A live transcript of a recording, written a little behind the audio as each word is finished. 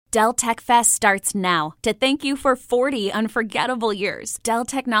Dell Tech Fest starts now to thank you for 40 unforgettable years. Dell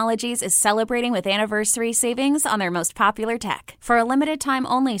Technologies is celebrating with anniversary savings on their most popular tech. For a limited time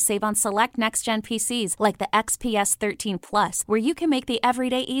only, save on select next-gen PCs like the XPS 13 Plus, where you can make the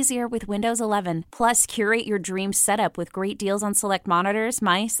everyday easier with Windows 11. Plus, curate your dream setup with great deals on select monitors,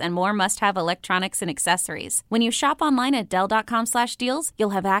 mice, and more must-have electronics and accessories. When you shop online at Dell.com/deals,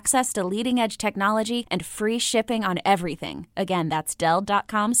 you'll have access to leading-edge technology and free shipping on everything. Again, that's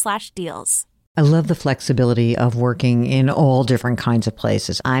Dell.com/deals. I love the flexibility of working in all different kinds of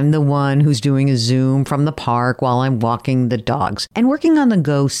places. I'm the one who's doing a Zoom from the park while I'm walking the dogs. And working on the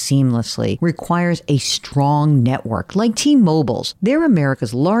go seamlessly requires a strong network like T-Mobile's. They're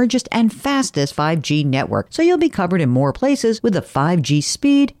America's largest and fastest 5G network, so you'll be covered in more places with the 5G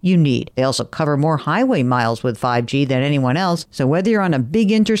speed you need. They also cover more highway miles with 5G than anyone else, so whether you're on a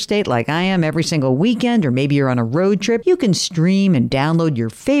big interstate like I am every single weekend, or maybe you're on a road trip, you can stream and download your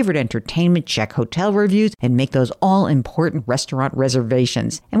favorite entertainment, check hotel reviews, and make those all-important restaurant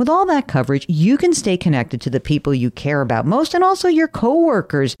reservations. And with all that coverage, you can stay connected to the people you care about most and also your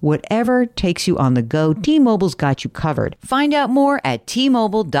coworkers. Whatever takes you on the go, T-Mobile's got you covered. Find out more at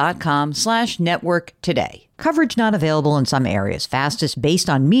T-Mobile.com/network today. Coverage not available in some areas. Fastest based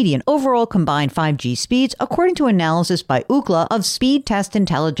on median overall combined 5G speeds, according to analysis by Ookla of Speed Test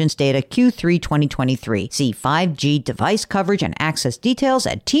Intelligence data Q3 2023. See 5G device coverage and access details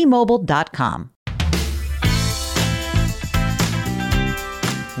at T-Mobile.com.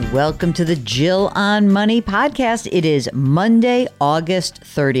 Welcome to the Jill on Money podcast. It is Monday, August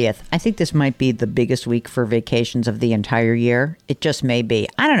 30th. I think this might be the biggest week for vacations of the entire year. It just may be.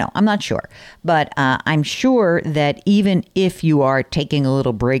 I don't know. I'm not sure. But I'm sure that even if you are taking a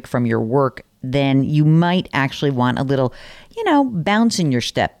little break from your work, then you might actually want a little, bounce in your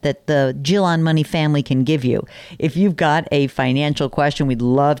step that the Jill on Money family can give you. If you've got a financial question, we'd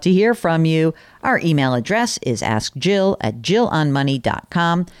love to hear from you. Our email address is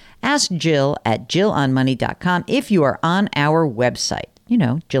askjill@jillonmoney.com. Askjill@jillonmoney.com. If you are on our website,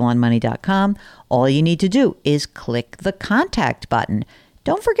 jillonmoney.com, all you need to do is click the contact button.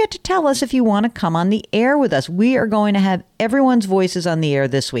 Don't forget to tell us if you want to come on the air with us. We are going to have everyone's voices on the air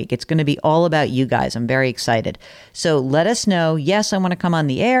this week. It's going to be all about you guys. I'm very excited. So let us know, yes, I want to come on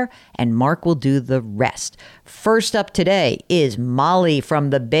the air, and Mark will do the rest. First up today is Molly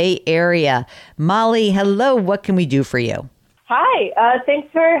from the Bay Area. Molly, hello. What can we do for you? Hi.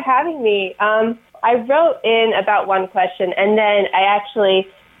 Thanks for having me. I wrote in about one question, and then I actually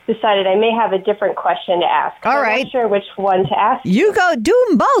decided I may have a different question to ask. All right. I'm not sure which one to ask. You go. Do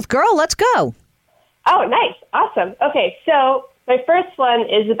them both, girl. Let's go. Oh, nice. Awesome. Okay, so my first one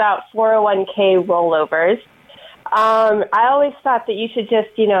is about 401k rollovers. I always thought that you should just,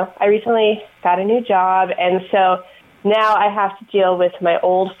 I recently got a new job, and so now I have to deal with my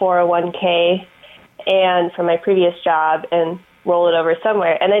old 401k and from my previous job and roll it over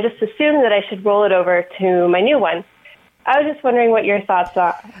somewhere. And I just assumed that I should roll it over to my new one. I was just wondering what your thoughts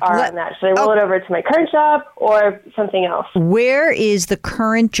are on that. Should I roll it over to my current job or something else? Where is the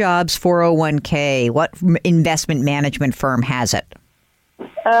current job's 401k? What investment management firm has it?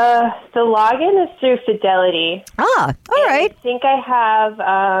 The login is through Fidelity. Ah, all right. I think I have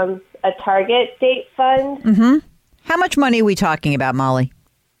a target date fund. Mm-hmm. How much money are we talking about, Molly?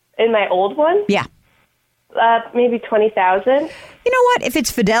 In my old one? Yeah. Maybe $20,000. You know what? If it's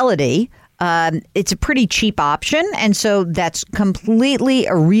Fidelity, it's a pretty cheap option, and so that's completely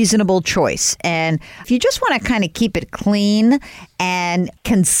a reasonable choice. And if you just want to kind of keep it clean and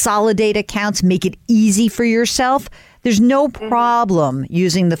consolidate accounts, make it easy for yourself, there's no problem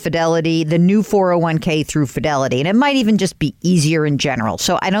using the new 401k through Fidelity. And it might even just be easier in general.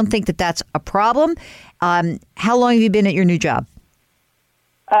 So I don't think that that's a problem. How long have you been at your new job?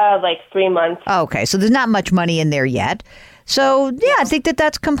 Like 3 months. Okay, so there's not much money in there yet. So, yeah, I think that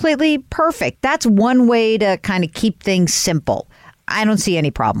that's completely perfect. That's one way to kind of keep things simple. I don't see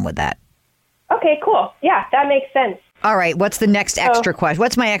any problem with that. Okay, cool. Yeah, that makes sense. All right, what's the next extra question?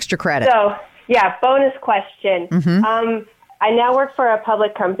 What's my extra credit? So, yeah, bonus question. Mm-hmm. I now work for a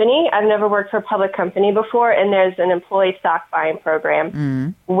public company. I've never worked for a public company before, and there's an employee stock buying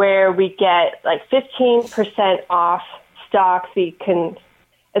program where we get like 15% off stocks.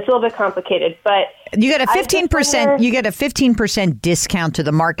 It's a little bit complicated, but you get a 15%. You get a 15% discount to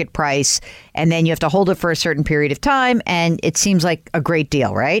the market price, and then you have to hold it for a certain period of time. And it seems like a great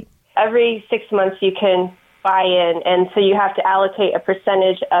deal, right? Every 6 months you can buy in, and so you have to allocate a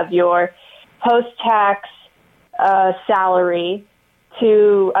percentage of your post-tax salary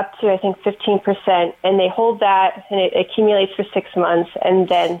to up to, I think, 15%, and they hold that, and it accumulates for 6 months, and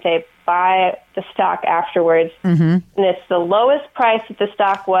then they buy the stock afterwards. And it's the lowest price that the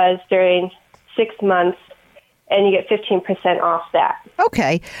stock was during 6 months, and you get 15% off that.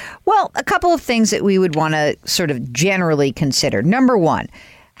 Okay. Well, a couple of things that we would want to sort of generally consider. Number one,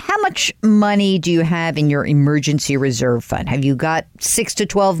 how much money do you have in your emergency reserve fund? Have you got 6 to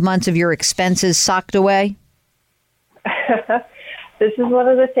 12 months of your expenses socked away? This is one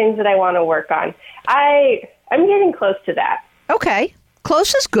of the things that I want to work on. I'm getting close to that. Okay.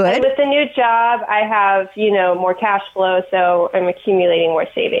 Close is good. And with the new job, I have, more cash flow, so I'm accumulating more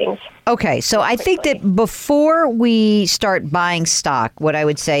savings. Okay. So I think that before we start buying stock, what I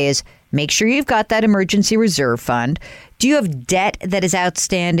would say is make sure you've got that emergency reserve fund. Do you have debt that is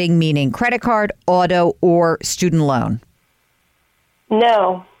outstanding, meaning credit card, auto, or student loan?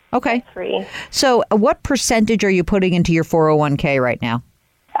 No. Okay. Free. So what percentage are you putting into your 401k right now?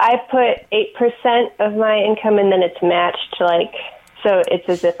 I put 8% of my income, and then it's matched, so it's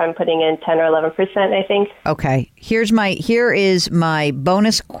as if I'm putting in 10 or 11%, I think. Okay. Here is my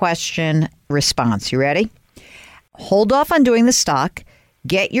bonus question response. You ready? Hold off on doing the stock.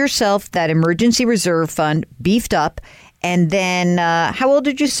 Get yourself that emergency reserve fund beefed up. And then how old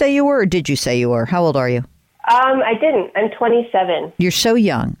did you say you were, or did you say you were? How old are you? I didn't. I'm 27. You're so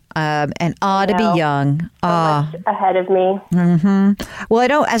young, and to be young. So much ahead of me.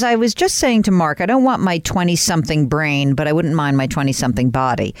 Well, as I was just saying to Mark, I don't want my 20-something brain, but I wouldn't mind my 20-something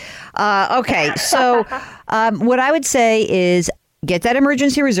body. Okay, so what I would say is get that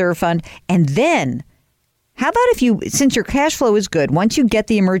emergency reserve fund, and then how about since your cash flow is good, once you get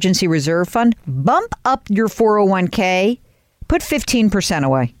the emergency reserve fund, bump up your 401k, put 15%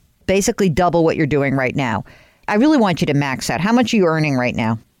 away. Basically double what you're doing right now. I really want you to max out. How much are you earning right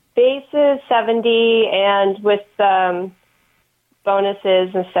now? Base is 70, and with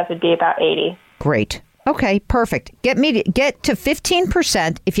bonuses and stuff, it'd be about 80. Great. Okay, perfect. Get to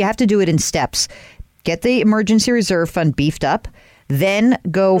 15% if you have to do it in steps. Get the emergency reserve fund beefed up, then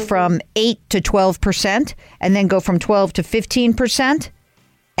go from 8 to 12%, and then go from 12 to 15%.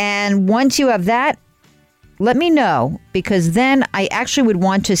 And once you have that, let me know, because then I actually would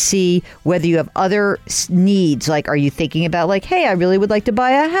want to see whether you have other needs. Like, are you thinking about hey, I really would like to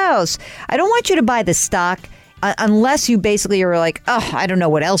buy a house. I don't want you to buy the stock unless you basically are I don't know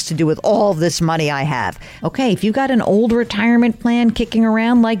what else to do with all this money I have. Okay, if you've got an old retirement plan kicking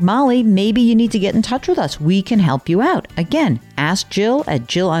around like Molly, maybe you need to get in touch with us. We can help you out. Again, ask Jill at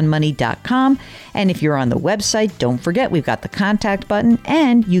JillOnMoney.com. And if you're on the website, don't forget we've got the contact button,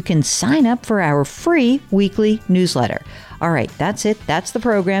 and you can sign up for our free weekly newsletter. All right, that's it. That's the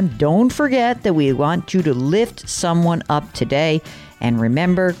program. Don't forget that we want you to lift someone up today. And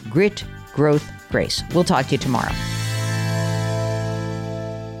remember, grit, growth, grace. We'll talk to you tomorrow.